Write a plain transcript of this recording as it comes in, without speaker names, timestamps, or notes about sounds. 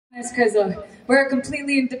It's because we're a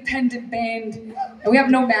completely independent band, and we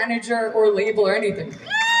have no manager or label or anything. But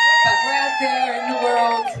we're out there in the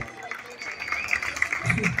world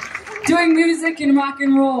doing music and rock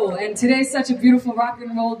and roll, and today's such a beautiful rock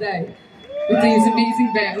and roll day with these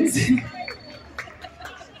amazing bands.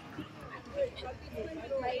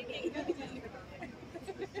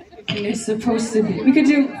 And they're supposed to be. We could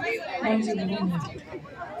do one, two, three.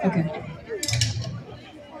 Okay.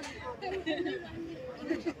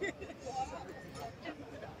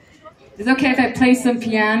 Is it okay if I play some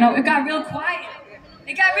piano? It got real quiet.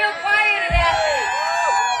 It got real quiet in that.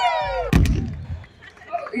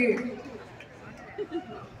 Oh, yeah.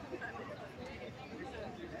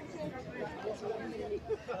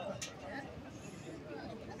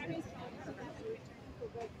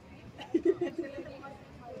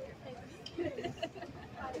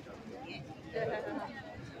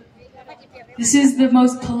 This is the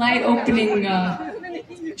most polite opening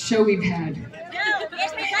show we've had.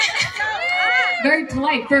 Very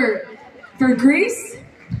polite for Greece.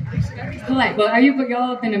 Very polite. Well, y'all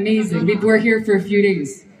have been amazing. We were here for a few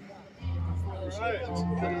days.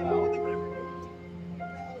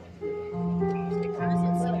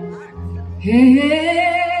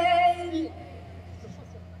 Hey,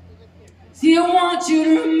 see, I want you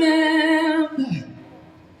to remember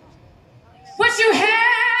what you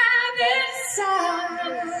have inside.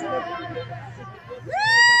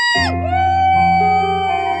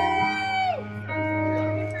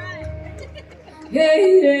 Yeah,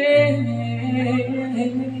 yeah, yeah.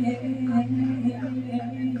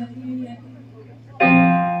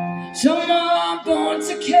 Someone born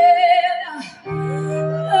to kill,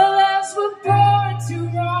 others were born to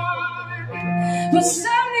run, but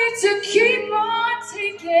some need to keep on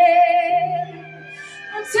taking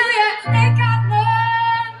until you ain't got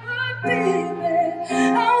none, baby. I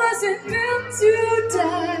wasn't built to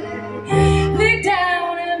die. Lay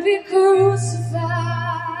down and be crucified.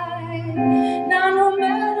 Now no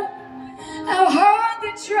matter how hard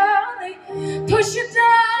they try, they push you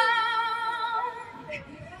down,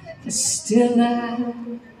 but still I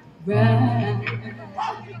rise.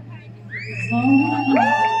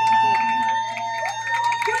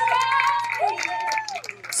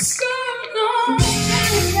 So long,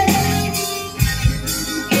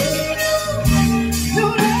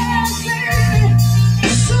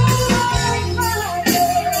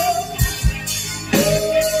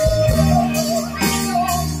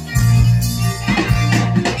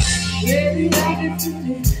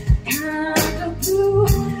 kind of blue,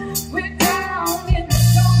 we're down in the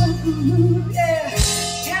summer, yeah.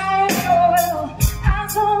 Count oil,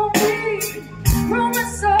 eyes on me, room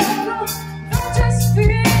and circle, don't just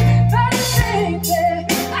feel, but think that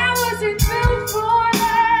I wasn't built for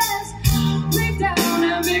less. Lay down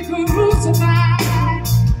and be crucified.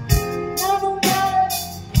 Now no matter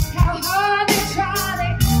how hard they try,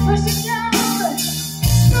 they push it down.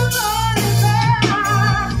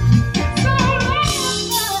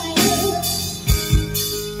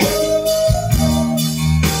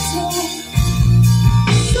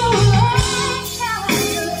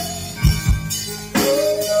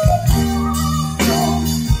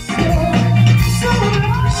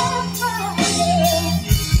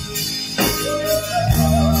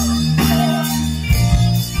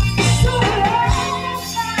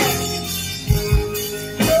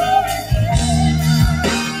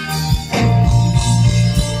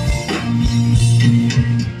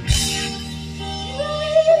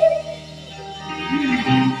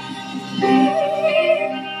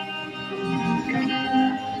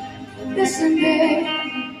 Listen, babe.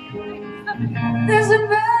 Listen,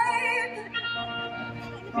 babe.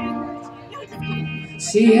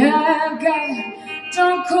 See, I've got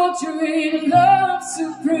John Coltrane, love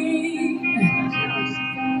supreme,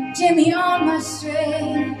 Jimmy on my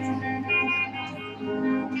string,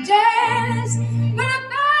 jazz, but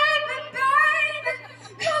baby,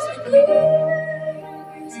 cosmic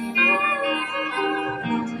blues,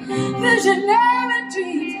 visionary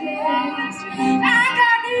dreams. I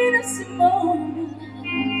got Nina Simone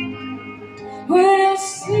when I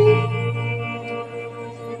see.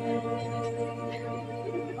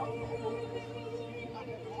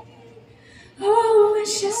 Oh, when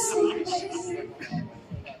she sings,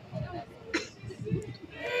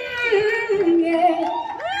 yeah.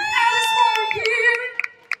 I just wanna hear it.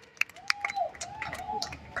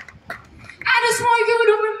 I just want you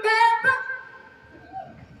to remember.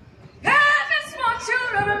 I just want you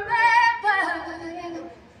to remember.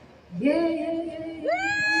 Yeah, yeah, yeah, yeah.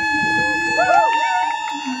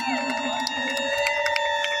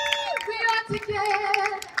 We are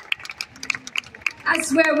together. I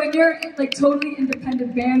swear, when you're like totally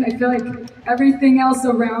independent band, I feel like everything else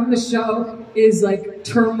around the show is like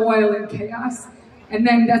turmoil and chaos. And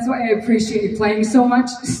then that's why I appreciate playing so much,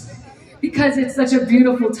 because it's such a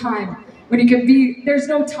beautiful time. When you can be, there's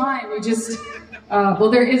no time, you just, well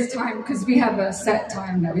there is time because we have a set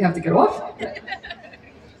time that we have to get off.